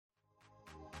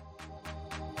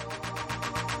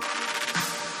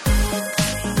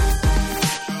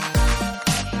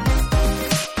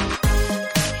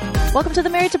Welcome to the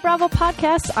Married to Bravo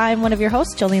podcast. I'm one of your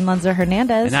hosts, Jolene Lunzer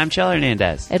Hernandez. And I'm Chell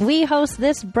Hernandez. And we host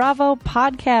this Bravo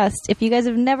podcast. If you guys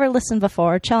have never listened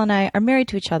before, Chell and I are married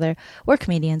to each other. We're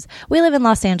comedians. We live in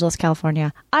Los Angeles,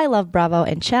 California. I love Bravo,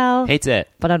 and Chell hates it.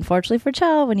 But unfortunately for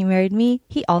Chell, when he married me,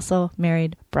 he also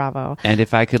married Bravo. And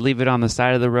if I could leave it on the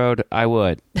side of the road, I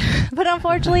would. But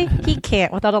unfortunately, he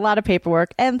can't without a lot of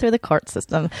paperwork and through the court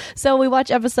system. So we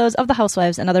watch episodes of The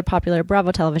Housewives and other popular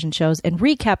Bravo television shows and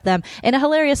recap them in a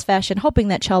hilarious fashion, hoping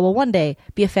that Chell will one day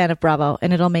be a fan of Bravo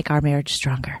and it'll make our marriage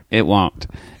stronger. It won't.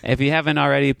 If you haven't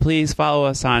already, please follow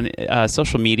us on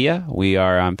social media. We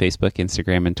are on Facebook,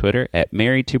 Instagram, and Twitter at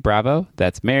Married to Bravo.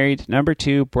 That's Married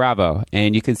 #2 Bravo.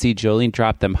 And you can see Jolene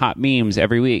drop them hot memes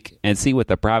every week and see what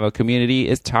the Bravo community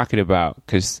is talking about,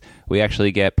 because we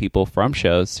actually get people from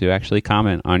shows to actually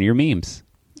comment on your memes.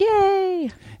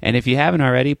 Yay! And if you haven't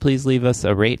already, please leave us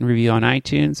a rate and review on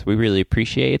iTunes. We really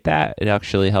appreciate that. It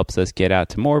actually helps us get out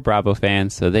to more Bravo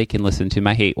fans so they can listen to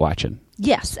my hate watching.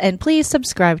 Yes, and please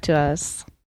subscribe to us.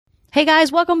 Hey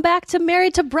guys, welcome back to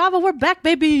Married to Bravo. We're back,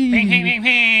 baby.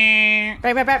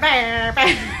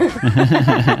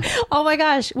 Oh my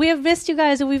gosh, we have missed you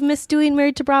guys, and we've missed doing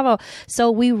Married to Bravo.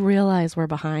 So we realize we're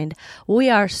behind. We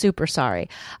are super sorry.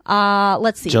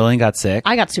 Let's see. Jolene got sick.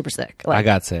 I got super sick. I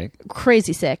got sick.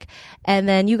 Crazy sick. And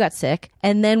then you got sick.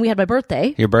 And then we had my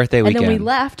birthday. Your birthday weekend. And then we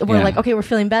left. And we're like, okay, we're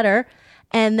feeling better.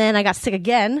 And then I got sick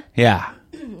again. Yeah.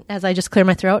 As I just clear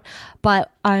my throat.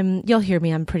 But you'll hear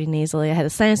me, I'm pretty nasally. I had a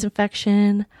sinus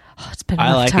infection. Oh, it's been a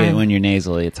rough time. It when you're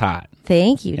nasally. It's hot.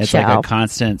 Thank you, It's Chow. like a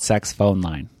constant sex phone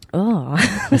line. Oh,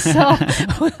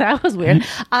 so that was weird.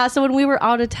 So when we were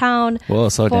out of town. Whoa,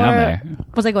 slow down there.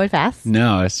 Was I going fast?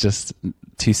 No, it's just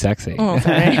too sexy. Oh,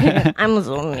 sorry. I'm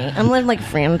like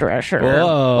Fran Drescher.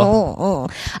 Whoa.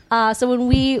 So when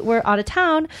we were out of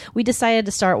town, we decided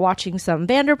to start watching some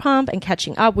Vanderpump and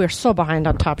catching up. We're so behind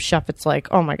on Top Chef. It's like,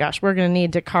 oh my gosh, we're going to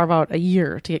need to carve out a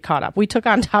year to get caught up. We took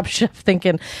on Top Chef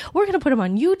thinking we're going to put him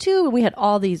on YouTube, and we had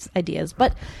all these ideas,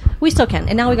 but we still can.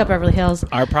 And now we got Beverly Hills.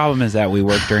 Our problem is that we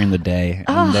work during the day,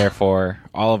 and therefore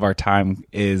all of our time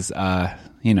is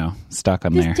stuck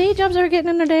on These there. day jobs are getting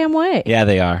in their damn way. Yeah,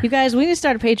 they are. You guys, we need to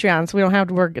start a Patreon so we don't have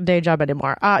to work a day job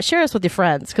anymore. Share us with your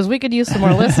friends, because we could use some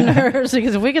more listeners.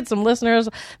 Because if we get some listeners,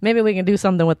 maybe we can do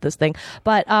something with this thing.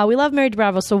 But we love Married to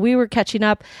Bravo, so we were catching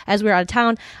up as we were out of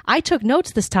town. I took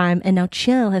notes this time, and now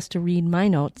Chell has to read my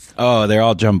notes. Oh, they're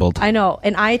all jumbled. I know,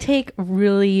 and I take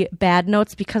really bad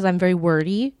notes because I'm very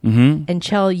wordy. Mm-hmm. And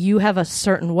Chell, you have a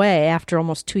certain way after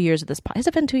almost 2 years of this podcast. Has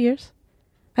it been 2 years?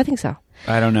 I think so.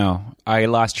 I don't know. I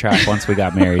lost track once we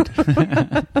got married.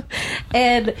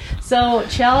 And so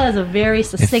Chell has a very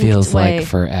succinct way. It feels like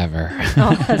forever.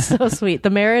 Oh, that's so sweet.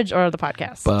 The marriage or the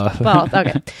podcast? Both.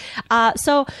 Okay.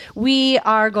 So we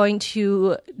are going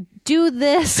to do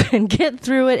this and get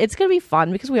through it. It's going to be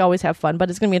fun because we always have fun,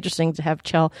 but it's going to be interesting to have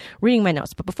Chell reading my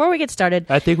notes. But before we get started,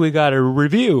 I think we got a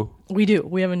review. We do.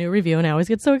 We have a new review, and I always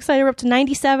get so excited. We're up to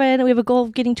 97. We have a goal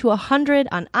of getting to 100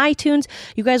 on iTunes.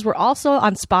 You guys were also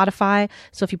on Spotify,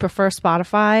 so if you prefer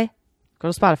Spotify, go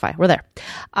to Spotify. We're there.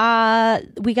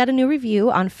 We got a new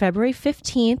review on February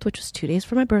 15th, which was 2 days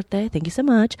for my birthday. Thank you so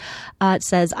much. It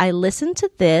says, I listened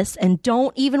to this and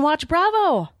don't even watch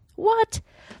Bravo. What?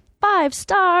 5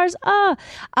 stars.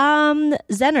 Zener,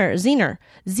 Zener.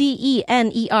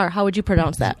 How would you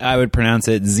pronounce that? I would pronounce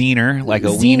it Zener, like a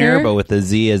Zener. wiener, but with the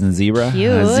Z as in zebra.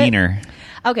 Cute. Zener.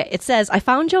 Okay, it says, I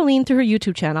found Jolene through her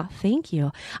YouTube channel. Thank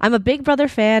you. I'm a Big Brother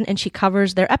fan, and she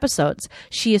covers their episodes.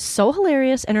 She is so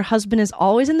hilarious, and her husband is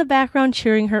always in the background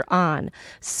cheering her on.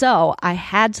 So I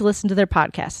had to listen to their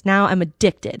podcast. Now I'm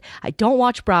addicted. I don't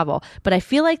watch Bravo, but I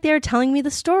feel like they're telling me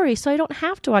the story, so I don't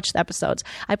have to watch the episodes.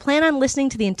 I plan on listening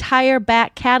to the entire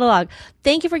back catalog.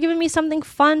 Thank you for giving me something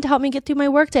fun to help me get through my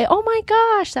workday. Oh my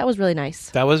gosh, that was really nice.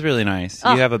 That was really nice.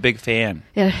 You have a big fan.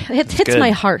 Yeah, it hits good.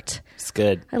 my heart. It's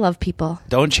good. I love people.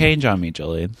 Don't change on me,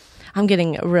 Jolene. I'm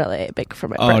getting really big for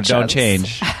my Oh, britches. don't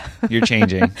change. You're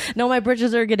changing. No, my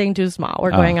britches are getting too small.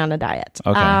 We're going on a diet.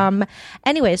 Okay.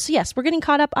 Anyway, so yes, we're getting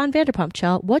caught up on Vanderpump,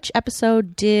 Chell. Which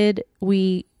episode did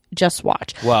we just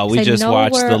watch? Well, we just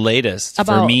watched the latest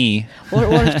for me.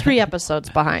 We're 3 episodes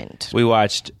behind. We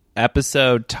watched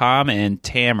episode Tom and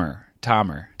Tamer. Tom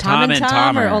and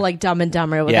Tamer. Oh, like Dumb and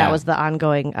Dumber. Yeah. That was the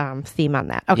ongoing theme on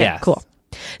that. Okay, Yes. cool.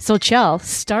 So, Chell,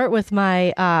 start with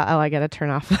my... I got to turn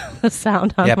off the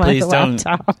sound on my please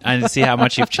laptop. don't. I see how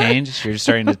much you've changed. You're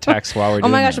starting to text while we're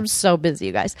doing Oh my gosh, that. I'm so busy,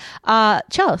 you guys.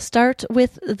 Chell, start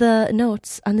with the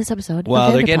notes on this episode. Well,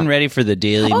 of they're Vanderpump. getting ready for the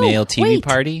Daily Mail TV wait.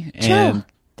 party, Chell. and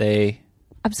they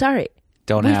I'm sorry.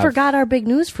 don't We have forgot our big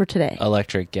news for today.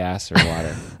 electric, gas, or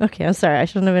water. Okay, I'm sorry. I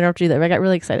shouldn't have interrupted you there, but I got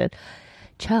really excited.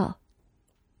 Chell,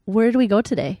 Where did we go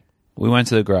today? We went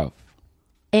to the Grove.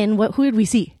 And who did we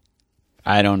see?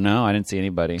 I don't know. I didn't see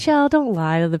anybody. Chell, don't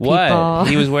lie to the people. What?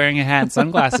 He was wearing a hat and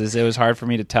sunglasses. It was hard for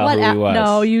me to tell who he was.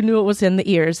 No, you knew it was in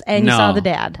the ears, and you saw the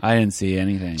dad. I didn't see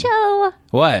anything. Chell.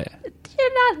 What?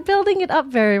 You're not building it up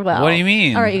very well. What do you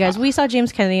mean? All right, you guys, we saw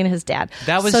James Kennedy and his dad.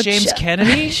 That was James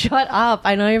Kennedy? Shut up.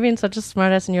 I know you're being such a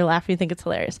smartass and you're laughing. You think it's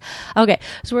hilarious. Okay,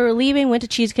 so we were leaving, went to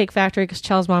Cheesecake Factory because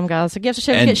Chell's mom got us a gift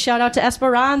certificate. Shout out to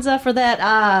Esperanza for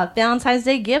that Valentine's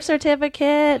Day gift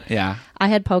certificate. Yeah. I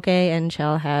had poke and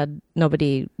Chell had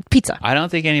pizza. I don't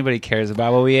think anybody cares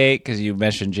about what we ate because you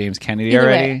mentioned James Kennedy Either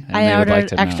already. way, And I they would ordered like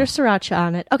to extra sriracha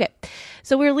on it. Okay.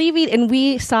 So we were leaving and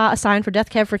we saw a sign for Death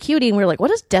Cab for Cutie and we were like, what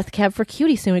is Death Cab for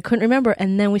Cutie? So we couldn't remember.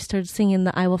 And then we started singing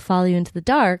the I Will Follow You Into the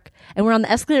Dark and we're on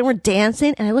the escalator and we're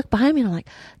dancing and I look behind me and I'm like,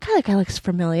 God, that guy looks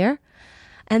familiar.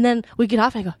 And then we get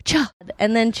off and I go, Chell.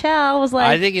 And then Chell was like...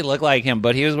 I think he looked like him,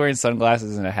 but he was wearing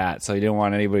sunglasses and a hat, so he didn't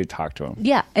want anybody to talk to him.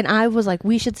 Yeah. And I was like,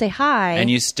 we should say hi. And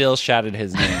you still shouted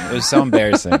his name. It was so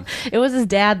embarrassing. It was his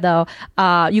dad, though.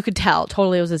 You could tell.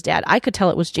 Totally it was his dad. I could tell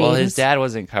it was James. Well, his dad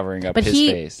wasn't covering up his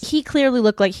face. He clearly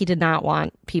looked like he did not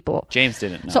want people. James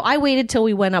didn't know. So I waited till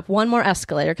we went up one more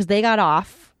escalator because they got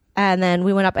off. And then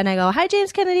we went up and I go, hi,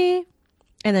 James Kennedy.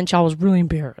 And then Chell was really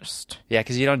embarrassed. Yeah,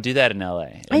 because you don't do that in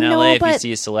L.A. I In know, L.A., if you but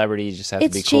see a celebrity, you just have to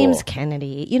be It's cool. James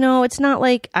Kennedy. You know, it's not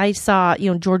like I saw,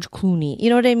 George Clooney. You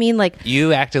know what I mean? Like,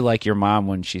 You acted like your mom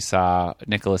when she saw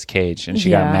Nicolas Cage, and she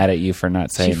Yeah. got mad at you for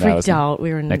not saying she that was freaked out.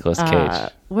 We were in Nicolas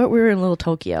Cage. we were in Little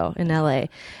Tokyo in LA.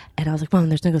 And I was like, Mom,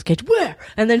 there's Nicolas Cage. Where?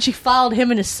 And then she followed him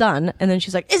and his son. And then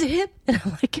she's like, is it him? And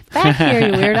I'm like, get back here,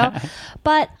 you weirdo.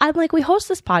 But I'm like, we host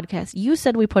this podcast. You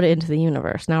said we put it into the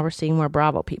universe. Now we're seeing more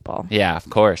Bravo people. Yeah, of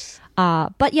course.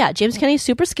 But yeah, James Kennedy's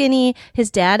super skinny. His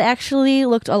dad actually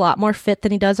looked a lot more fit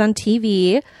than he does on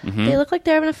TV. Mm-hmm. They look like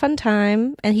they're having a fun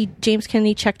time. And James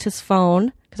Kennedy checked his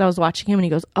phone because I was watching him and he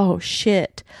goes, oh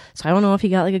shit. So I don't know if he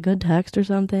got like a good text or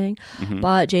something. Mm-hmm.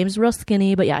 But James is real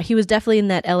skinny. But yeah, he was definitely in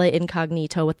that LA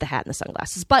incognito with the hat and the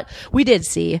sunglasses. But we did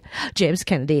see James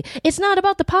Kennedy. It's not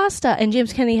about the pasta. And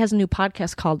James Kennedy has a new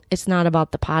podcast called It's Not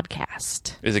About the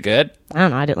Podcast. Is it good? I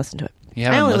don't know. I didn't listen to it. You I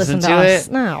haven't only listened listened to us.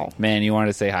 it? No. Man, you wanted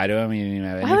to say hi to him? You didn't even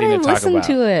have Why would I anything to talk listen about.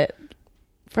 to it?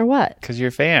 For what? Because you're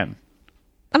a fan.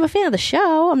 I'm a fan of the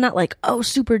show. I'm not like, oh,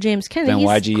 super James Kennedy. Then He's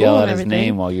why'd you cool yell and at his everything.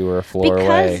 name while you were a floor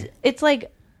Because away? it's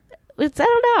like, I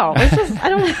don't know. It's just, I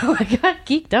don't know. I got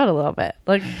geeked out a little bit.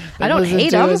 Like, I don't Listen hate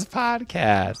to him. his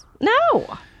podcast. No.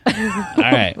 All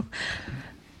right.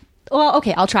 Well,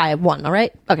 okay, I'll try one. All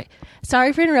right. Okay.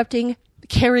 Sorry for interrupting.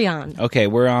 Carry on. Okay,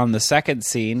 we're on the second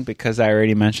scene because I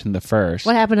already mentioned the first.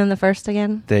 What happened in the first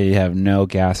again? They have no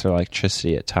gas or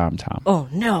electricity at Tom Tom. Oh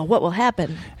no! What will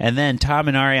happen? And then Tom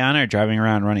and Ariana are driving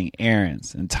around running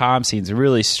errands, and Tom seems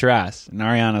really stressed. And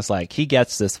Ariana's like, he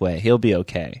gets this way. He'll be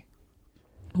okay.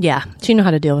 Yeah, she knew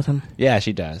how to deal with him. Yeah,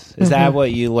 she does. Is that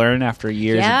what you learn after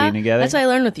years of being together? That's what I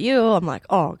learned with you. I'm like,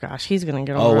 oh gosh, he's gonna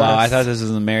get Oh, over wow. us. I thought this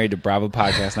was the Married to Bravo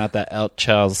podcast, not the El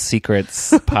Chel's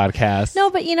Secrets podcast. No,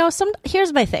 but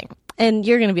here's my thing. And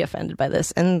you're going to be offended by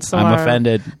this, and so I'm are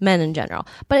offended. men in general.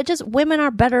 But it just, women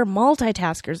are better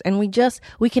multitaskers, and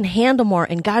we can handle more.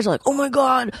 And guys are like, oh my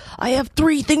God, I have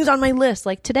 3 things on my list.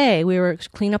 Like today, we were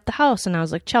cleaning up the house, and I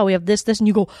was like, Chell, we have this, and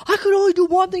you go, I could only do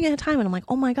one thing at a time. And I'm like,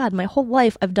 oh my God, my whole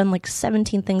life I've done like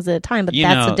 17 things at a time. But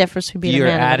that's the difference between being a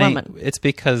man and a woman. It's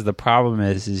because the problem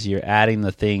is you're adding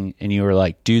the thing, and you were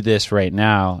like, do this right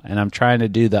now, and I'm trying to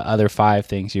do the other 5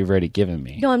 things you've already given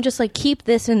me. No, I'm just like, keep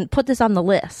this and put this on the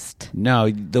list. No,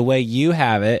 the way you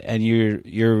have it, and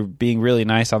you're being really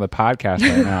nice on the podcast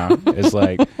right now, is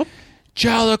like,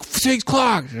 Joe, look, sink's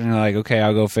clogged. And you're like, okay,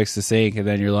 I'll go fix the sink. And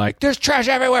then you're like, there's trash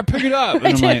everywhere, pick it up. And I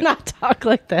I'm did like, not talk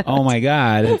like that. oh my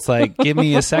God. It's like, give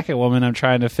me a second, woman. I'm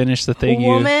trying to finish the thing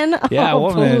Woman? Yeah, Oh,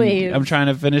 woman. please. I'm trying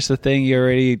to finish the thing you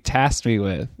already tasked me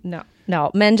with. No,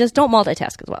 men just don't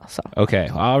multitask as well. So Okay,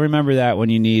 I'll remember that when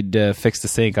you need to fix the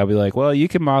sink. I'll be like, well, you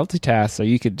can multitask, so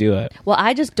you could do it. well,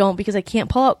 I just don't because I can't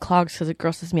pull out clogs because it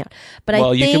grosses me out. But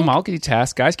Well, I think you can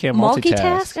multitask. Guys can't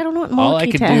multitask. I don't know what multitask All I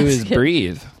can do is is.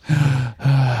 breathe.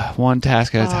 One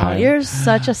task at a time. You're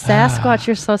such a Sasquatch.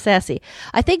 You're so sassy.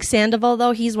 I think Sandoval,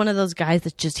 though, he's one of those guys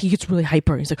that he gets really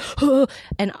hyper. He's like, huh.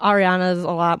 And Ariana's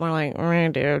a lot more like,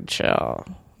 dude, chill.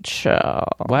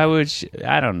 Why would you,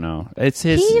 I don't know. It's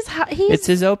his. He's it's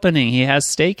his opening. He has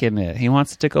stake in it. He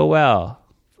wants it to go well.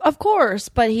 Of course,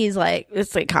 but he's like,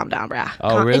 it's like, calm down, brah.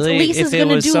 Oh, really? Lisa's If it going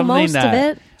to was do something most of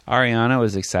that it. Ariana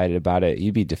was excited about it,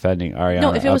 you'd be defending Ariana.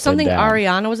 No, if it was up and something down.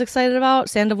 Ariana was excited about,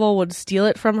 Sandoval would steal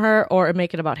it from her or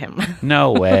make it about him.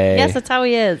 No way. Yes, that's how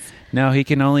he is. No, he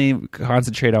can only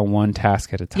concentrate on one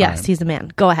task at a time. Yes, he's the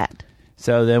man. Go ahead.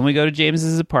 So then we go to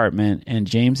James's apartment, and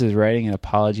James is writing an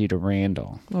apology to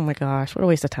Randall. Oh my gosh, what a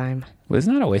waste of time. Well, it's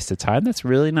not a waste of time. That's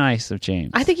really nice of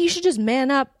James. I think you should just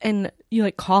man up and you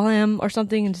like call him or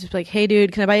something and just be like, hey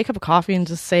dude, can I buy you a cup of coffee, and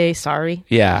just say sorry?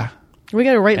 Yeah. We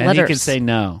gotta write And letters. he can say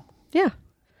no. Yeah.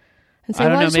 And say, I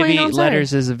don't well, know. just want you Maybe I'm sorry.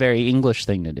 letters is a very English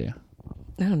thing to do.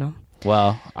 I don't know.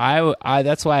 Well, I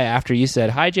that's why after you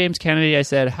said, hi, James Kennedy, I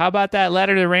said, how about that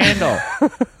letter to Randall?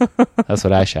 That's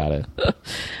what I shouted.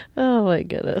 Oh my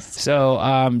goodness.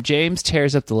 So James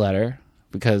tears up the letter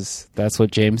because that's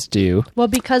what James do. Well,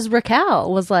 because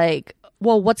Raquel was like,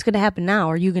 well, what's going to happen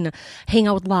now? Are you going to hang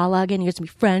out with Lala again? You're going to be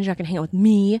friends. You're not going to hang out with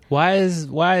me. Why is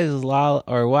Lala,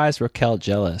 or why is Raquel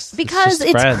jealous? Because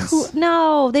just friends. cool.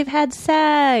 No, they've had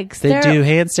sex. They They're- do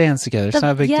handstands together. It's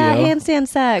not a big deal. handstand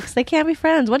sex. They can't be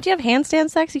friends. Once you have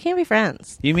handstand sex, you can't be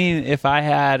friends. You mean if I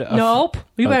had Nope.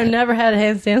 You better Okay. never had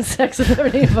handstand sex with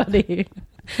anybody.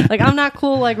 Like, I'm not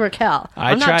cool like Raquel.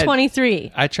 I'm not tried-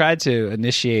 23. I tried to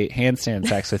initiate handstand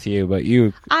sex with you, but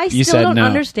you I you still said don't no.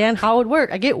 understand how it would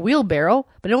work. I get wheelbarrow,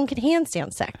 but I don't get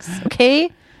handstand sex. Okay?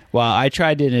 Well, I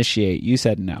tried to initiate. You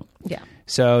said no. Yeah.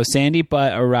 So Sandy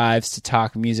Butt arrives to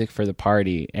talk music for the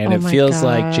party, and Oh it my feels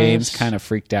like gosh. James kind of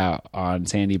freaked out on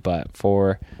Sandy Butt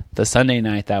for the Sunday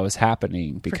night that was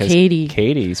happening because Katie.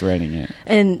 Katie's running it.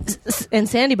 And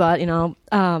Sandy Butt, no,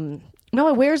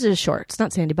 it wears his shorts.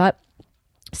 Not Sandy Butt.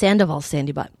 Sandoval's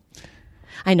Sandy Butt.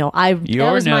 I know. That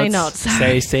Your was notes my notes.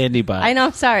 say Sandy Butt. I know.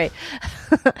 I'm sorry.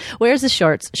 Where's the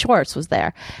shorts? Schwartz was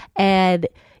there, and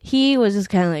he was just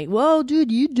kind of like, "Well,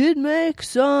 dude, you did make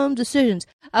some decisions."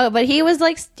 But he was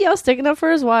like, sticking up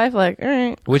for his wife, like, all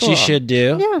right, Which cool. you should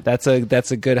do. Yeah. That's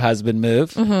a good husband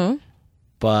move. Mm-hmm.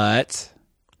 But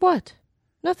What?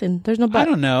 Nothing. There's no but. I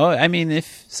don't know. I mean,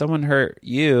 if someone hurt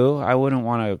you, I wouldn't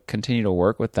want to continue to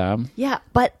work with them. Yeah,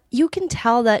 but you can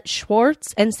tell that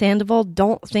Schwartz and Sandoval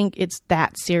don't think it's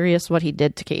that serious what he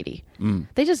did to Katie.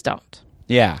 They just don't.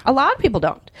 Yeah. A lot of people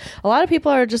don't. A lot of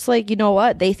people are just like, you know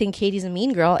what? They think Katie's a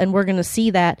mean girl, and we're going to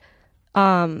see that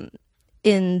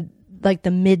in like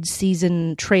the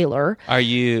mid-season trailer. Do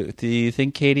you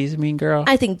think Katie's a mean girl?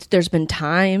 I think there's been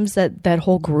times that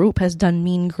whole group has done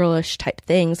mean girlish type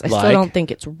things. I Like? still don't think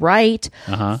it's right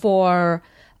Uh-huh. for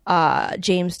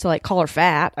James to like call her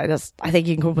fat. I think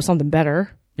you can come up with something better.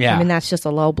 Yeah. I mean, that's just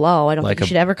a low blow. I don't Like think you a-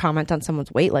 should ever comment on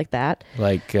someone's weight like that.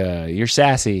 Like, you're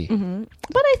sassy. Mm-hmm.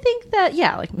 But I think that,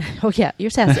 yeah, like, oh yeah, you're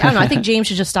sassy. I don't know. I think James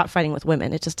should just stop fighting with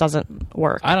women. It just doesn't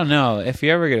work. I don't know. If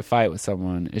you ever get a fight with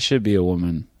someone, it should be a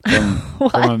woman from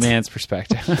a man's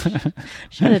perspective.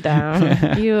 Shut it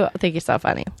down. You think you're so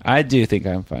funny. I do think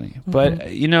I'm funny. But,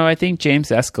 I think James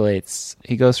escalates.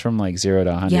 He goes from like 0 to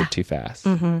 100 Yeah. too fast.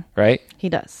 Right? He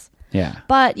does. Yeah.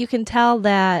 But you can tell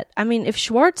that, I mean, if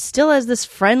Schwartz still has this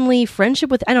friendly friendship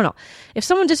with, I don't know. If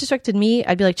someone disrespected me,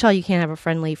 I'd be like, Chell, you can't have a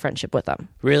friendly friendship with them.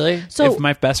 Really? So- if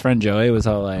my best friend Joey was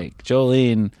all like,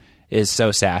 Jolene is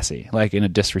so sassy, like in a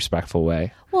disrespectful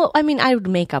way. Well, I mean, I would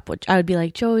make up I would be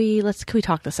like, Joey, can we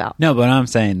talk this out? No, but I'm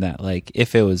saying that, like,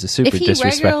 if it was a super If he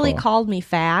disrespectful. regularly called me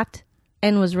fat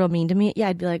and was real mean to me, yeah,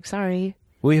 I'd be like, sorry.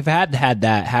 We've had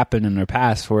that happen in our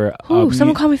past where Who?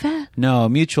 Someone called me fat? no, a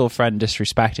mutual friend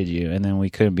disrespected you, and then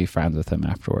we couldn't be friends with him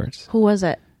afterwards. Who was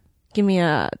it? Give me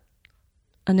a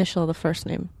initial of the first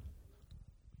name.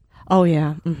 Oh,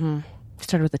 yeah. Mm-hmm.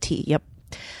 Started with a T. Yep.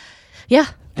 Yeah,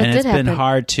 that And did it's happen. been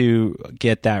hard to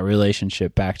get that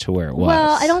relationship back to where it was.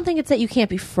 Well, I don't think it's that you can't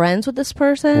be friends with this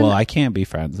person. Well, I can't be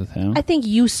friends with him. I think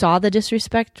you saw the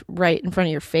disrespect right in front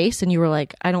of your face, and you were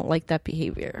like, I don't like that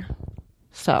behavior.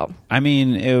 So, I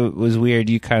mean, it was weird.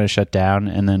 You kind of shut down,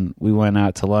 and then we went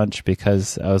out to lunch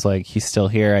because I was like, he's still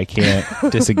here. I can't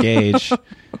disengage.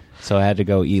 So I had to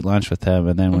go eat lunch with him.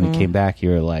 And then when he came back,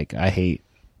 you were like, I hate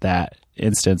that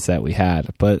instance that we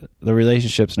had. But the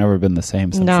relationship's never been the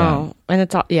same since no. And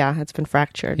it's been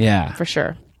fractured. Yeah. For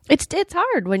sure. It's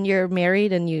hard when you're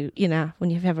married and when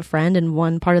you have a friend and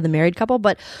one part of the married couple,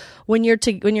 but when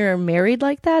you're married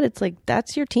like that, it's like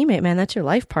that's your teammate, man. That's your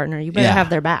life partner. You better Yeah. have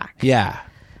their back. then. Yeah.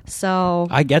 So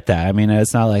I get that. I mean,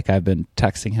 it's not like I've been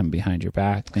texting him behind your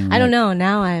back. I don't know.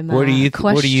 Now I'm What are you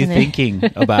questioning. thinking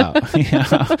about? Yeah.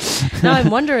 Now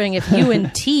I'm wondering if you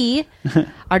and T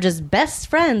are just best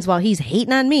friends while he's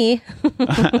hating on me.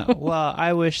 Well,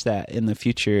 I wish that in the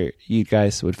future you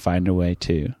guys would find a way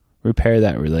to repair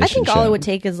that I relationship. think all it would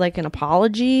take is like an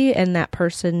apology and that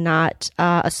person not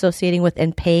associating with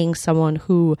and paying someone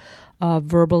who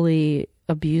verbally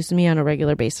abused me on a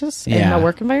regular basis in Yeah. my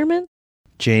work environment.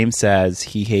 James says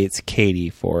he hates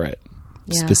Katie for it.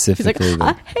 Yeah. Specifically. He's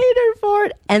like, I hate her for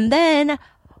it. And then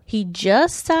he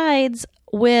just sides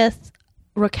with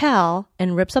Raquel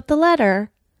and rips up the letter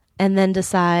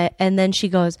and then she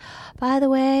goes, by the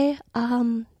way,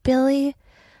 Billy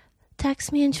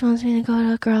texts me and she wants me to go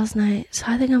to a girls' night, so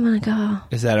I think I'm gonna go.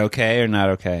 Is that okay or not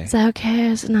okay? Is that okay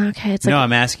or is it not okay? It's no,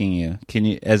 I'm asking you. Can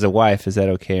you, as a wife, is that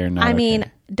okay or not? I mean,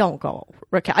 okay? don't go,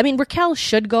 Raquel. I mean, Raquel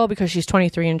should go because she's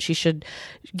 23 and she should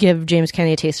give James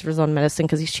Kennedy a taste of his own medicine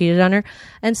because he's cheated on her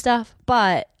and stuff.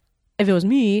 But if it was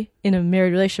me in a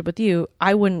married relationship with you,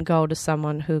 I wouldn't go to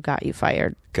someone who got you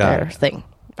fired. Their thing.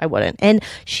 I wouldn't. And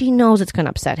she knows it's going to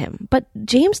upset him. But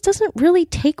James doesn't really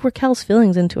take Raquel's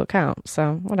feelings into account.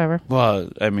 So, whatever. Well,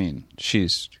 I mean,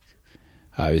 she's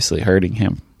obviously hurting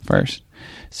him first.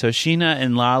 So Sheena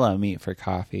and Lala meet for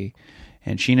coffee.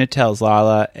 And Sheena tells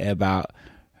Lala about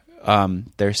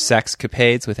their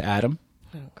sexcapades with Adam.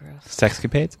 Oh, gross.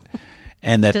 Sexcapades.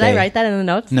 And that Did I write that in the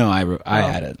notes? No, I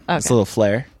added. Okay. It's a little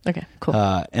flair. Okay, cool.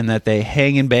 And that they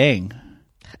hang and bang.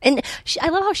 And I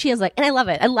love how she is like, and I love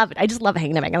it. I just love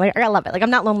hanging and bang. I love it. Like, I'm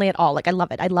not lonely at all. Like, I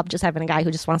love it. I love just having a guy who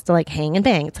just wants to like hang and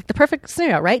bang. It's like the perfect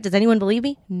scenario, right? Does anyone believe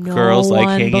me? No Girls like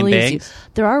one hang and believes you. bangs?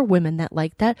 There are women that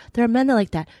like that. There are men that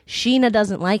like that. Sheena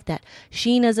doesn't like that.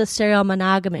 Sheena's a serial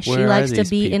monogamous. She Where are likes to these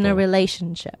be in a people?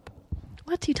 relationship.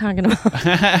 What's he talking about?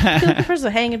 The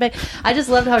person hanging back. I just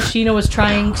loved how Sheena was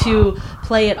trying to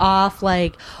play it off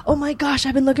like, oh my gosh,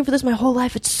 I've been looking for this my whole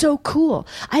life. It's so cool.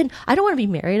 I don't want to be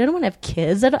married. I don't want to have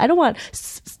kids. I don't want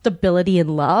stability in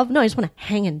love. No, I just want to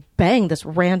hang and bang this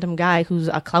random guy who's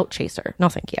a clout chaser. No,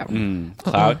 thank you.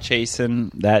 Clout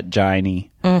chasing that Giny.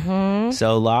 Mm-hmm.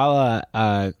 So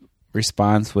Lala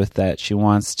responds with that she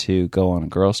wants to go on a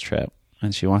girls' trip.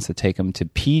 And she wants to take him to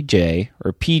PJ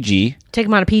or PG. Take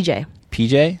him on a PJ.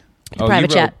 PJ? Private you wrote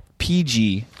chat.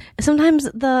 PG. Sometimes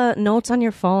the notes on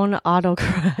your phone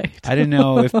autocorrect. I didn't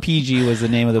know if PG was the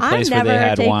name of the place where they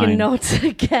had I'm never wine. taking notes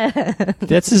again.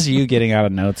 That's just you getting out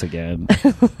of notes again.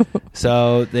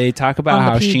 So they talk about On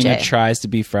the how PJ. Sheena tries to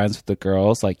be friends with the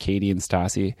girls like Katie and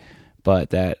Stassi,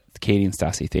 but that Katie and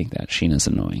Stassi think that Sheena's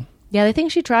annoying. Yeah, they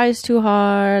think she tries too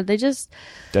hard. Does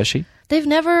she? They've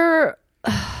never...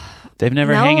 They've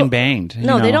never No. hang and banged. you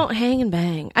No, they know. don't hang and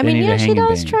bang. I They mean, need to yeah, she hang and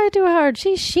does bang. try too hard.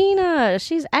 She's Sheena.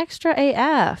 She's extra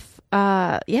AF.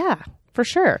 Yeah, for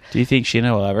sure. Do you think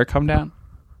Sheena will ever come down?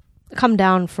 Come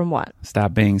down from what?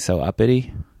 Stop being so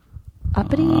uppity?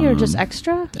 Uppity or just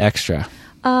extra? Extra.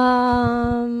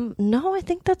 No, I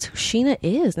think that's who Sheena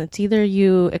is. And it's either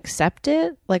you accept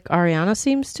it, like Ariana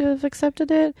seems to have accepted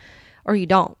it, or you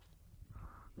don't.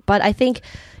 But I think,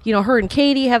 her and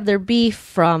Katie have their beef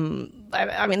from...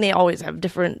 I mean, they always have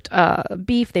different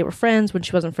beef. They were friends when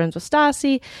she wasn't friends with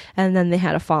Stassi, and then they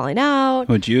had a falling out.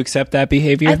 Would you accept that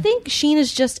behavior? I think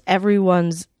Sheena's just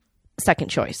everyone's second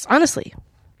choice, honestly,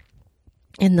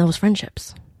 in those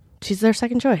friendships. She's their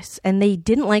second choice. And they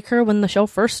didn't like her when the show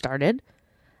first started,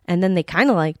 and then they kind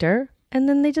of liked her, and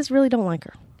then they just really don't like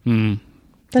her.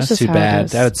 That's just too how bad. it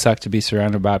is. That would suck to be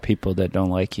surrounded by people that don't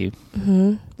like you.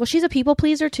 Well, she's a people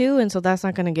pleaser too, and so that's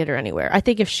not going to get her anywhere. I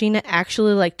think if Sheena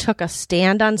actually took a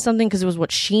stand on something because it was what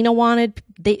Sheena wanted,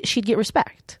 she'd get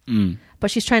respect.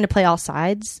 But she's trying to play all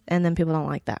sides, and then people don't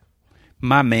like that.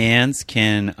 My mans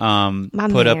can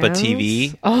put up a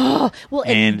TV. Oh, well,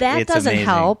 and that it's doesn't amazing.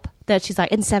 help that she's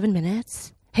like, in 7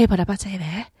 minutes, he put up a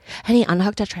TV and he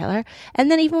unhooked a trailer.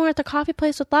 And then even when we're at the coffee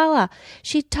place with Lala,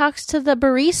 she talks to the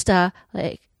barista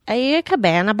like, are you a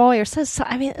cabana boy? Or says, so,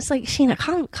 I mean, it's like, Sheena,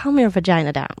 calm your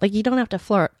vagina down. Like, you don't have to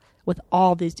flirt with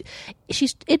all these.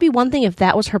 It'd be one thing if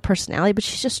that was her personality, but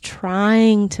she's just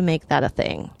trying to make that a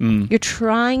thing. You're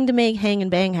trying to make hang and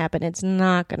bang happen. It's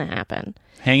not going to happen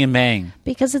Hang and bang.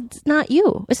 because it's not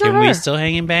you. It's not Can her. we still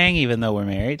hang and bang even though we're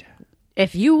married?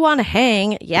 If you want to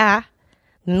hang, yeah,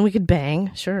 then we could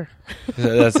bang. Sure.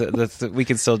 We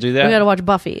can still do that. We got to watch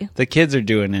Buffy. The kids are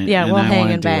doing it. Yeah, and we'll I hang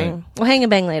wanna and do it. bang. We'll hang and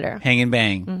bang later. Hang and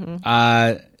bang.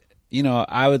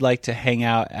 I would like to hang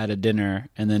out at a dinner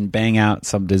and then bang out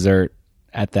some dessert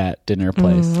at that dinner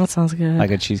place. That sounds good.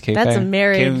 Like a cheesecake That's factory. a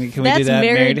married. Can we That's do that?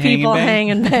 married people hang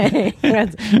and bang? hang and bang.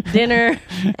 That's dinner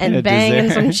and A bang and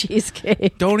dessert. some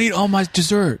cheesecake. Don't eat all my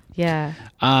dessert. Yeah.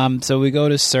 So we go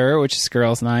to Sir, which is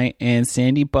girls' night, and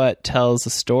Sandy Butt tells a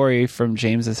story from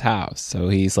James's house. So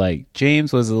he's like,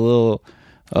 James was a little.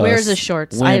 Where's his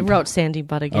shorts? wimp. I wrote Sandy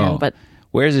Butt again, but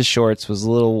Where's his shorts was a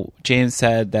little. James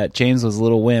said that James was a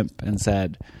little wimp and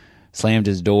slammed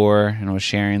his door and was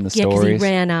sharing the yeah, because stories. he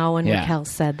ran out when Yeah. Raquel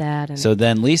said that. And So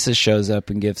then Lisa shows up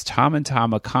and gives Tom and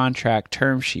Tom a contract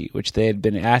term sheet, which they had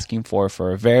been asking for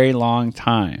a very long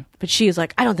time. but she was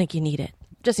like, I don't think you need it.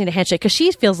 Just need a handshake because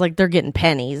she feels like they're getting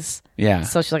pennies. Yeah.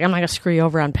 So she's like, I'm not gonna screw you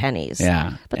over on pennies.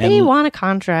 Yeah. But And- they want a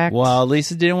contract. Well,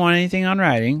 Lisa didn't want anything on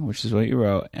writing, which is what you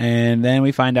wrote. And then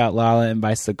we find out Lala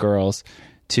invites the girls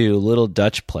to Little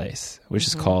Dutch Place, which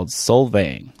is called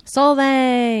Solvang.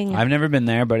 Solvang. I've never been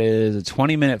there, but it is a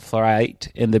 20-minute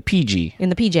flight in the PG. In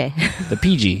the PJ. The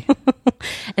PG.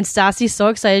 And Stassi's so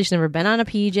excited. She's never been on a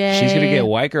PJ. She's going to get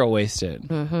white girl wasted.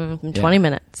 In 20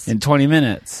 minutes. In 20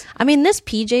 minutes. I mean, this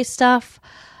PJ stuff,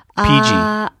 PG.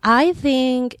 I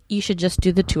think you should just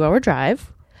do the 2-hour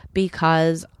drive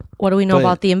because what do we know But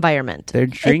about the environment? They're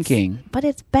drinking. But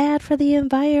it's bad for the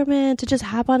environment to just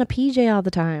hop on a PJ all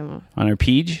the time. On her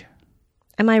PG?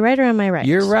 Am I right or am I right?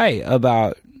 You're right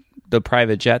about the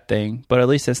private jet thing, but at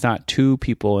least it's not 2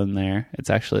 people in there. It's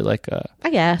actually like I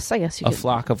guess you a could.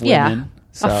 flock of Yeah. women.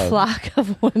 So A flock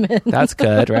of women. that's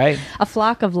good, right? A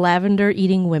flock of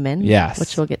lavender-eating women. Yes.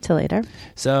 Which we'll get to later.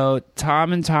 So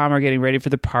Tom and Tom are getting ready for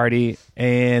the party,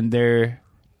 and they're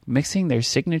mixing their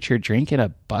signature drink in a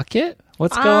bucket?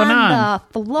 What's going on?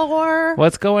 The floor.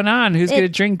 What's going on? Who's going to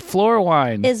drink floor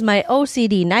wine? Is my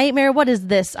OCD nightmare. What is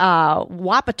this?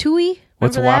 Wapatui?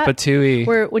 What's Remember that? Wapatui?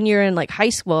 Where when you're in like high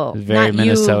school, Very not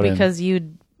you Minnesotan. because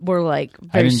you were like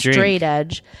very didn't drink. straight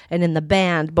edge and in the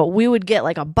band, but we would get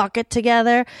like a bucket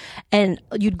together and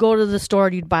you'd go to the store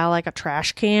and you'd buy like a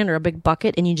trash can or a big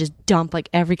bucket and you just dump like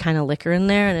every kind of liquor in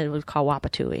there and it was called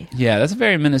Wapatui. Yeah, that's a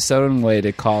very Minnesotan way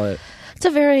to call it. It's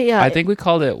a very I think we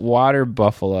called it water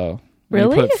buffalo.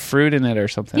 Really? You put fruit in it or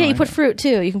something. yeah, you like put that. fruit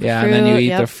too. You can put Yeah, fruit. and then you eat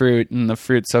yep. the fruit, and the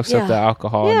fruit soaks up Yeah. the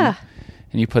alcohol. Yeah.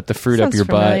 And you put the fruit Sounds up your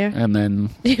familiar. butt, and then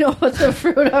You don't put the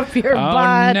fruit up your oh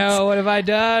butt. no, what have I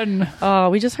done? Oh,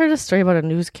 we just heard a story about a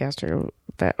newscaster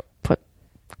that put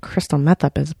crystal meth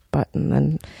up his butt and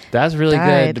then. That's really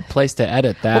Died. good place to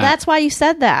edit that. Well, that's why you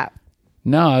said that.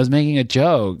 No, I was making a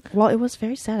joke. Well, it was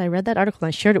very sad. I read that article and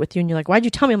I shared it with you, and you're like, "Why'd you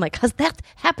tell me?" I'm like, "Cause that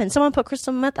happened. Someone put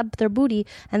crystal meth up their booty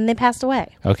and they passed away."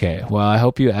 Okay, well, I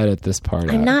hope you edit this part out.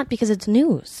 I'm not because it's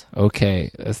news. Okay,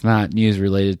 it's not news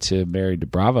related to Married to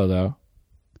Bravo, though.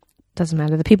 Doesn't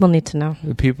matter. The people need to know.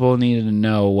 The people need to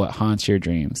know what haunts your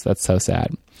dreams. That's so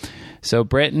sad. So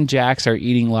Brett and Jax are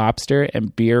eating lobster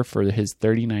and beer for his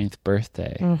 39th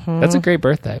birthday. That's a great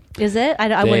birthday. Is it? I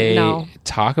They wouldn't know.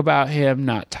 talk about him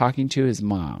not talking to his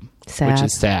mom, Sad. which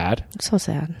is sad. So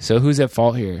sad. So who's at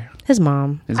fault here? His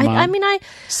mom. His mom? I mean,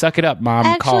 Suck it up, mom.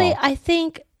 actually, Call. I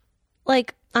think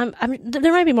like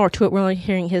there might be more to it. We're only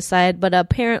hearing his side, but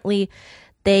apparently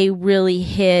they really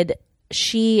hid.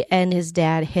 She and his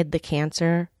dad hid the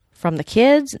cancer from the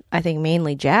kids. I think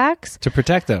mainly Jax To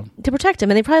protect them. to protect him,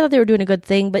 and they probably thought they were doing a good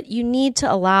thing. But you need to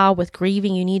allow with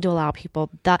grieving. You need to allow people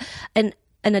that an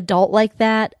adult like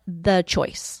that the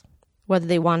choice whether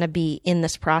they want to be in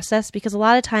this process, because a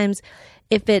lot of times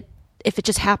if it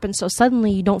just happens so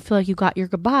suddenly, you don't feel like you got your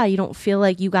goodbye. You don't feel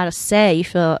like you got to say. You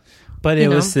feel. But it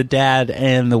was the dad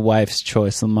and the wife's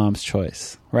choice, the mom's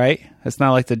choice, right? It's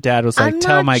not like the dad was like, I'm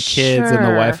tell not my kids, and the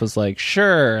sure. wife was like,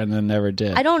 sure, and then never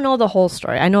did. I don't know the whole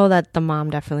story. I know that the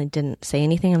mom definitely didn't say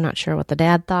anything. I'm not sure what the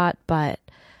dad thought, but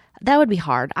that would be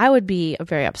hard. I would be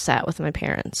very upset with my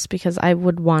parents because I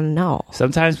would want to know.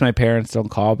 Sometimes my parents don't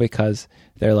call because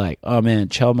they're like, oh man,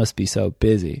 Chell must be so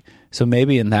busy. So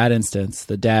maybe in that instance,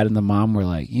 the dad and the mom were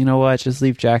like, you know what, just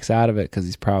leave Jax out of it because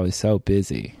he's probably so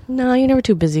busy. No, you're never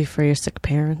too busy for your sick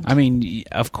parent. I mean,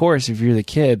 of course, if you're the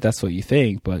kid, that's what you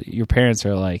think. But your parents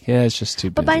are like, yeah, it's just too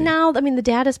busy. But by now, I mean, the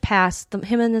dad has passed.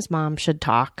 Him and his mom should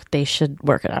talk. They should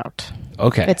work it out.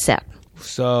 Okay. It's sad.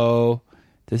 So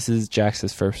this is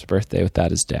Jax's first birthday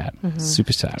without his dad.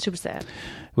 Super sad. Super sad.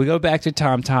 We go back to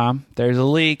Tom Tom. There's a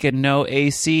leak and no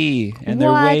AC, and they're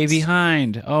What? way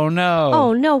behind. Oh no!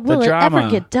 Oh, no. The Will it drama.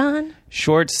 ever get done?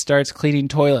 Shorts starts cleaning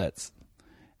toilets,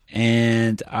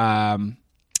 and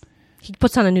He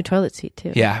puts on a new toilet seat,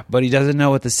 too. yeah, but he doesn't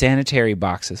know what the sanitary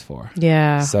box is for.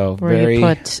 Yeah. So where very- you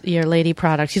put your lady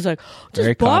products. He's like,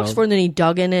 Very just box coddled. for it. And then he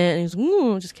dug in it. And he's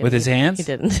just kidding. With his hands? He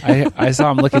didn't. I saw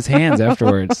him lick his hands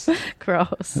afterwards.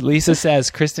 Gross. Lisa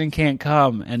says Kristen can't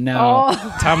come, and now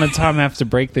Tom and Tom have to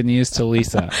break the news to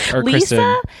Lisa or Lisa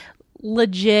Kristen.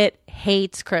 legit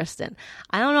hates Kristen.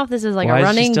 I don't know if this is like Why a is she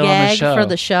running still on the gag show? for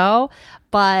the show,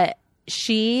 but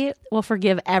she will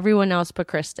forgive everyone else but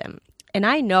Kristen. And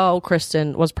I know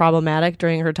Kristen was problematic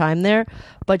during her time there,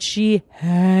 but she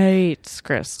hates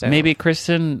Kristen. Maybe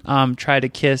Kristen tried to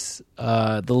kiss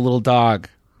the little dog,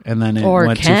 and then it or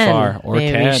went Ken. too far. Or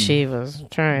Maybe Ken. she was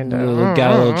trying to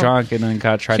Got a little drunk and then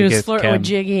tried she to was kiss flirting Ken. with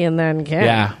Jiggy and then Ken.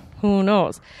 Yeah. Who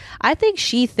knows? I think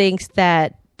she thinks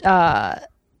that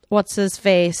what's his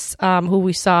face, who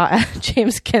we saw at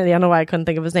James Kennedy. I don't know why I couldn't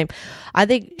think of his name. I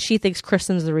think she thinks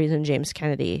Kristen's the reason James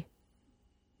Kennedy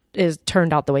is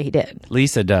turned out the way he did.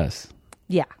 Lisa does.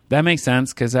 Yeah. That makes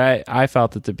sense because I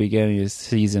felt at the beginning of the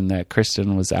season that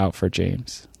Kristen was out for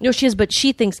James. No, she is, but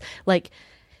she thinks like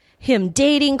him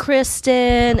dating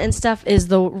Kristen and stuff is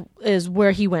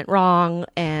where he went wrong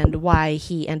and why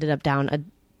he ended up down a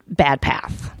bad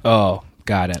path. Oh,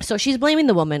 got it. So she's blaming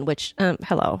the woman, which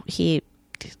he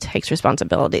takes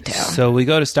responsibility too. So we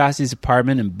go to Stassi's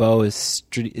apartment, and Bo is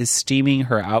steaming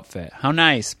her outfit. How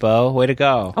nice, Bo. Way to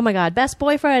go. Oh my God, best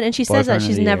boyfriend. And she says that Boyfriend of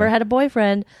she's the never year. had a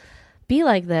boyfriend be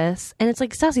like this. And it's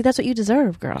like, Stassi, that's what you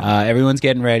deserve, girl. Everyone's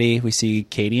getting ready. We see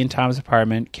Katie and Tom's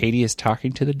apartment. Katie is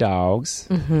talking to the dogs.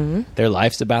 Mm-hmm. Their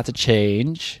life's about to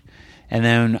change. And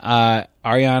then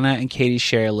Ariana and Katie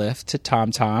share a lift to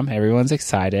Tom Tom. Everyone's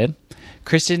excited.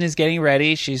 Kristen is getting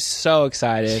ready. She's so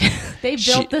excited. They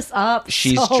built this up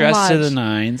She's so dressed much. to the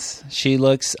nines. She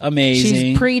looks amazing.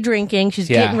 She's pre-drinking. She's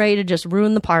Yeah. getting ready to just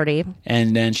ruin the party.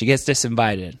 And then she gets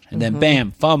disinvited. And then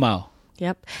bam, FOMO.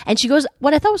 Yep. And she goes,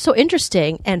 what I thought was so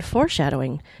interesting and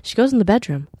foreshadowing, she goes in the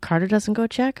bedroom. Carter doesn't go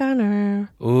check on her.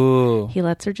 Ooh. He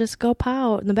lets her just go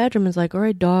pout in the bedroom. Is like, all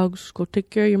right, dogs, go take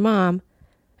care of your mom.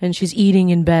 And she's eating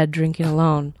in bed, drinking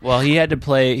alone. Well, he had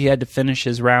to finish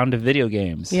his round of video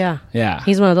games. Yeah. Yeah.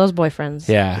 He's one of those boyfriends.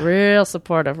 Yeah. Real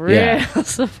supportive. Real Yeah.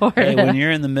 supportive. Hey, when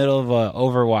you're in the middle of a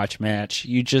Overwatch match,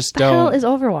 you just the hell don't. is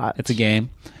Overwatch? It's a game.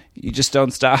 You just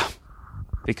don't stop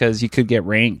because you could get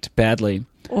ranked badly.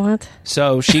 What?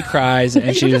 So she cries and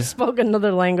You she just just, spoke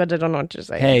another language. I don't know what you're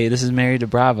saying. hey, this is Married to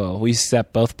Bravo. We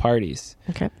accept both parties.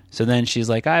 Okay. So then she's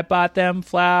like, I bought them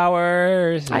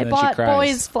flowers. And I then bought she cries.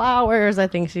 boys flowers, I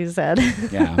think she said.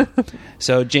 Yeah.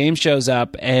 So James shows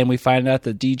up and we find out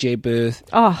the DJ booth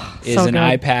Oh, is so an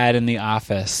good. iPad in the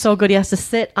office. So good. He has to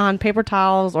sit on paper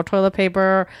towels or toilet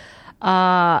paper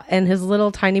in his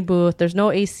little tiny booth. There's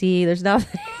no AC. There's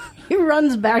nothing. He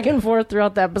runs back and forth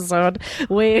throughout the episode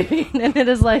waving, and it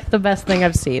is like the best thing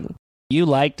I've seen. You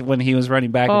liked when he was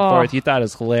running back and Oh. forth. You thought it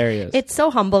was hilarious. It's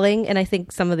so humbling, and I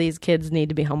think some of these kids need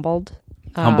to be humbled.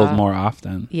 Humbled more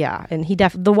often. Yeah, and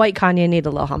the white Kanye need a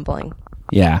little humbling.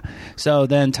 Yeah. So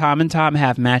then Tom and Tom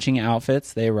have matching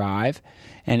outfits. They arrive,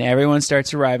 and everyone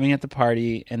starts arriving at the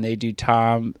party, and they do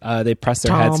Tom. They press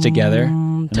their heads together,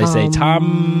 and they say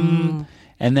Tom.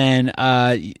 And then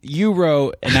you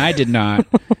wrote, and I did not.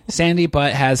 Sandy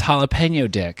Butt has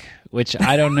jalapeno dick, which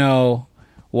I don't know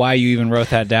why you even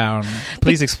wrote that down.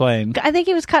 Please explain. I think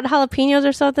he was cutting jalapenos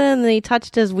or something, and then he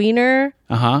touched his wiener,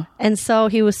 and so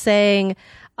he was saying.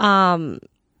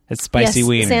 It's spicy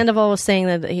wiener. Sandoval was saying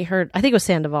that he heard. I think it was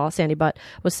Sandoval. Sandy Butt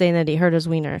was saying that he heard his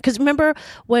wiener. Because remember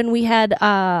when we had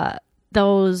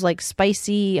those like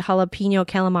spicy jalapeno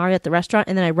calamari at the restaurant,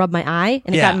 and then I rubbed my eye,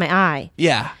 and it got in my eye.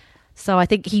 Yeah. So I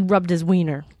think he rubbed his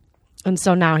wiener, and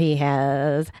so now he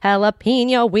has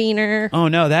jalapeno wiener. Oh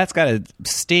no, that's got a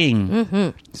sting. Mm-hmm.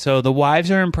 So the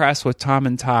wives are impressed with Tom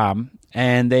and Tom,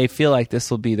 and they feel like this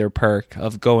will be their perk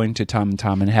of going to Tom and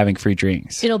Tom and having free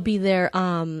drinks. It'll be their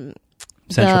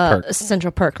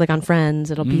central perk, like on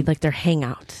Friends. It'll be like their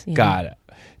hangout. You know? Got it.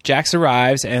 Jax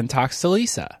arrives and talks to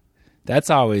Lisa.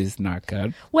 That's always not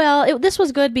good. Well, this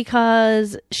was good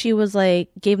because she was like,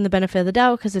 gave him the benefit of the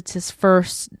doubt because it's his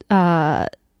first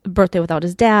birthday without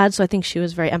his dad. So I think she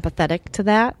was very empathetic to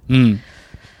that.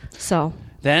 So.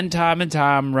 Then Tom and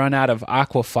Tom run out of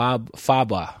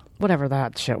aquafaba. Whatever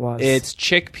that shit was. It's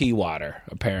chickpea water,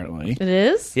 apparently. It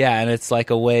is? Yeah, and it's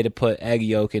like a way to put egg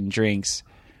yolk in drinks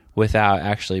without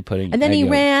actually putting And then egg he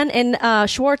yolk. ran, and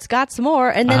Schwartz got some more,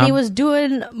 and then he was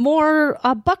doing more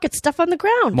bucket stuff on the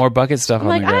ground. More bucket stuff I'm on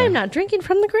like, the ground. I'm not drinking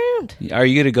from the ground. Are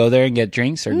you going to go there and get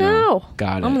drinks or no? No.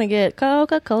 Got it. I'm going to get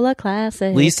Coca-Cola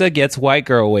Classic. Lisa gets white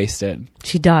girl wasted.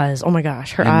 She does. Oh my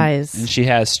gosh, her eyes. And she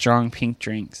has strong pink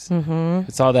drinks. Mm-hmm.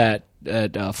 It's all that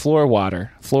floor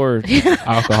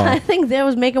alcohol. I think that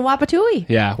was making Wapatui.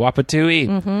 Yeah, Wapatui.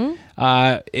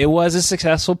 Mm-hmm. It was a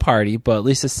successful party, but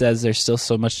Lisa says there's still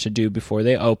so much to do before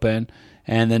they open,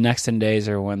 and the next 10 days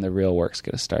are when the real work's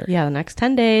going to start. Yeah, the next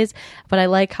 10 days. But I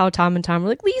like how Tom and Tom were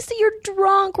like, Lisa, you're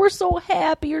drunk. We're so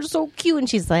happy. You're so cute. And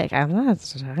she's like, I'm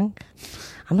not drunk.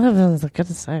 I'm not going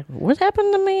to say, what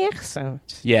happened to my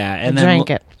accent? Yeah, and I then drank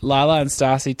it. Lala and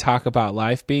Stassi talk about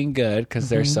life being good because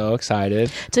they're so excited.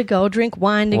 To go drink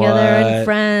wine together What? and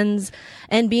friends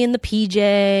and be in the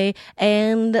PJ.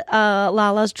 And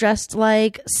Lala's dressed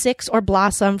like Six or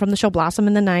Blossom from the show Blossom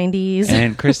in the 90s.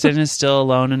 And Kristen is still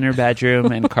alone in her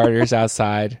bedroom, and Carter's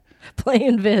outside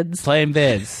playing vids. playing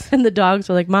vids. And the dogs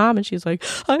are like, Mom. And she's like,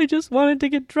 I just wanted to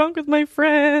get drunk with my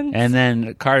friends. And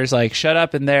then Carter's like, shut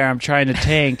up in there. I'm trying to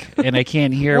tank, and I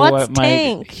can't hear What's what my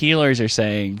tank? healers are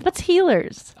saying. What's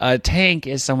healers? A tank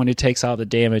is someone who takes all the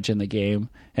damage in the game,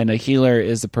 and a healer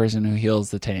is the person who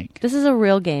heals the tank. This is a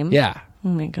real game. Yeah. Oh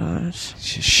my gosh.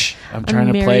 Shh. I'm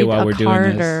trying to play while we're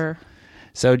doing this.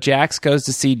 So Jax goes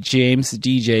to see James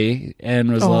DJ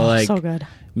and was like, so good.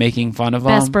 making fun of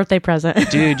Best them. birthday present.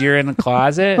 Dude, you're in a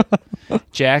closet.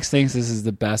 Jax thinks this is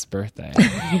the best birthday.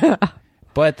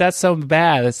 But that's so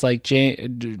bad. It's like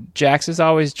Jax is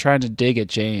always trying to dig at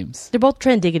James. They're both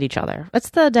trying to dig at each other. That's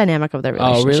the dynamic of their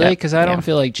relationship. Oh, really? Because I don't Yeah.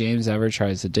 feel like James ever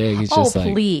tries to dig. He's Oh, just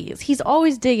like, please. He's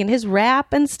always digging. His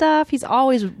rap and stuff, he's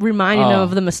always reminding him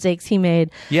of the mistakes he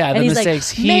made. Yeah, and the he's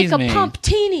mistakes like, make he's a made. pump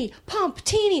teeny,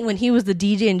 when he was the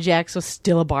DJ and Jax was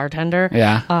still a bartender.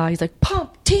 Yeah. He's like,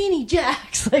 pump teeny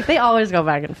Jax. Like, they always go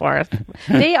back and forth.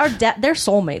 They are they're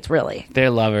soulmates, really. they're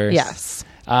lovers. Yes.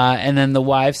 And then the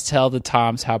wives tell the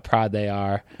Toms how proud they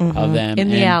are of them. In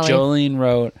the and alley. Jolene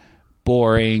wrote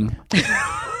boring Did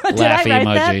laughy I write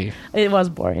emoji. that? It was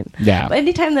boring. Yeah. But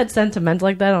anytime that's sentimental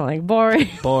like that, I'm like, boring.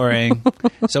 Boring.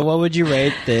 So what would you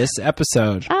rate this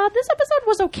episode? This episode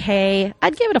was okay.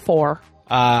 I'd give it a 4.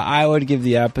 I would give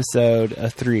the episode a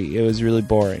 3. It was really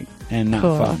boring and not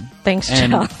Cool. fun. Thanks,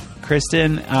 And Jeff.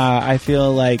 Kristen, I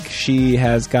feel like she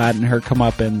has gotten her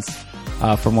comeuppance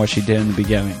from what she did in the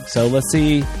beginning. So let's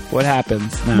see what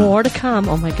happens now. More to come.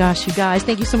 Oh my gosh, you guys.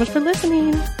 Thank you so much for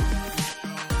listening.